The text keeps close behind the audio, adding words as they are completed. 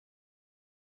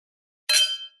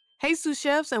Hey, sous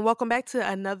chefs, and welcome back to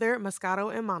another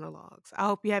Moscato and Monologues. I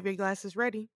hope you have your glasses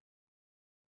ready.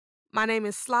 My name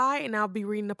is Sly, and I'll be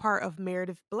reading the part of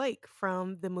Meredith Blake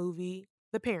from the movie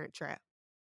The Parent Trap.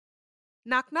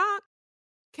 Knock, knock.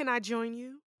 Can I join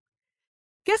you?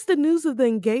 Guess the news of the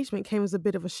engagement came as a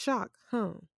bit of a shock,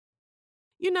 huh?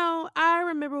 I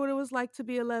remember what it was like to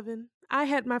be 11. I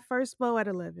had my first beau at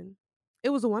 11. It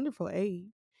was a wonderful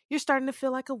age. You're starting to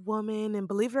feel like a woman, and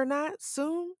believe it or not,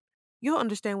 soon you'll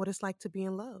understand what it's like to be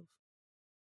in love.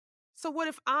 So what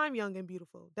if I'm young and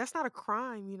beautiful? That's not a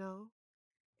crime.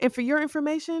 And for your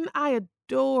information, I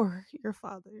adore your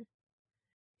father.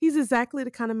 He's exactly the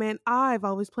kind of man I've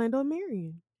always planned on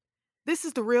marrying. This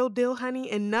is the real deal, honey,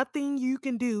 and nothing you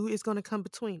can do is going to come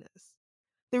between us.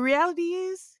 The reality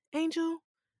is, Angel,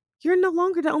 you're no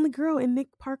longer the only girl in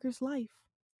Nick Parker's life.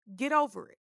 Get over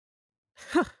it.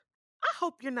 I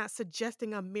hope you're not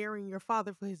suggesting I'm marrying your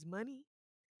father for his money.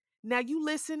 Now you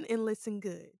listen and listen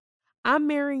good. I'm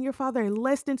marrying your father in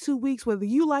less than 2 weeks, whether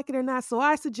you like it or not, so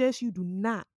I suggest you do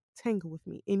not tangle with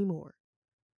me anymore.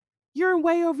 You're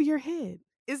way over your head.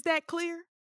 Is that clear?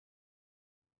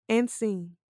 And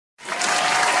scene.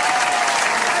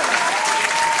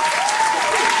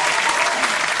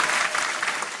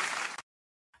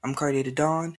 I'm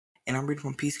KariterDaDon, and I'm reading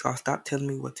from a piece called Stop Telling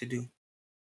Me What to Do.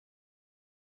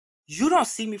 You don't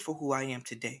see me for who I am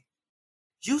today.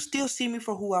 You still see me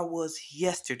for who I was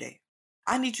yesterday.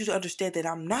 I need you to understand that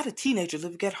I'm not a teenager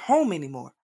living at home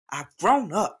anymore. I've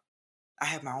grown up. I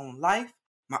have my own life,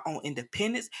 my own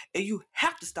independence, and you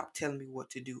have to stop telling me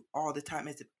what to do all the time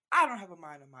as if I don't have a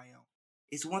mind of my own.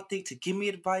 It's one thing to give me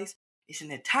advice. It's an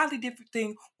entirely different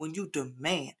thing when you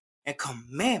demand and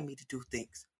command me to do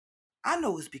things. I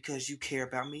know it's because you care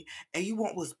about me and you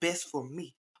want what's best for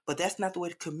me, but that's not the way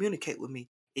to communicate with me.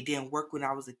 It didn't work when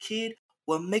I was a kid.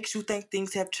 What makes you think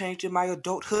things have changed in my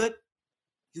adulthood?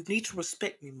 You need to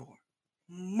respect me more,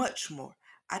 much more.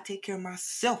 I take care of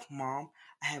myself, Mom.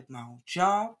 I have my own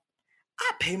job.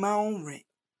 I pay my own rent.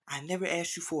 I never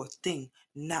asked you for a thing,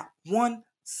 not one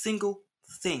single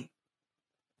thing.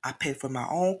 I pay for my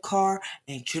own car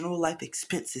and general life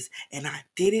expenses, and I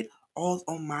did it all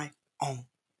on my own.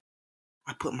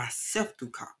 I put myself through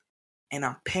college, and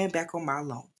I'm paying back on my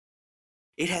loan.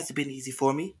 It hasn't been easy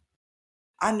for me.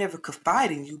 I never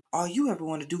confide in you. All you ever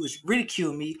want to do is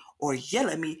ridicule me or yell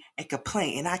at me and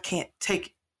complain, and I can't take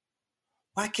it.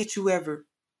 Why can't you ever?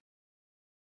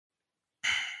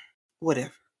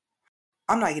 Whatever.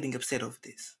 I'm not getting upset over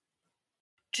this.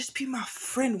 Just be my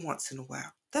friend once in a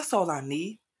while. That's all I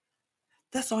need.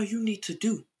 That's all you need to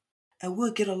do, and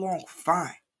we'll get along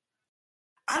fine.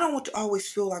 I don't want to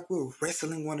always feel like we're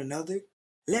wrestling one another.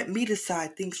 Let me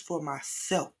decide things for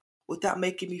myself without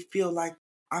making me feel like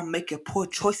I'm making poor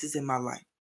choices in my life.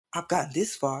 I've gotten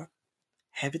this far,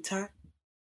 haven't I?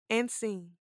 And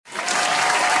scene. I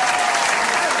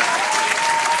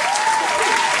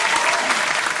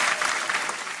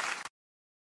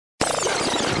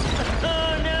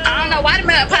don't know why the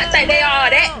mother pot think they all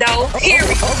that though.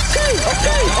 Period.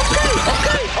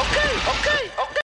 Okay.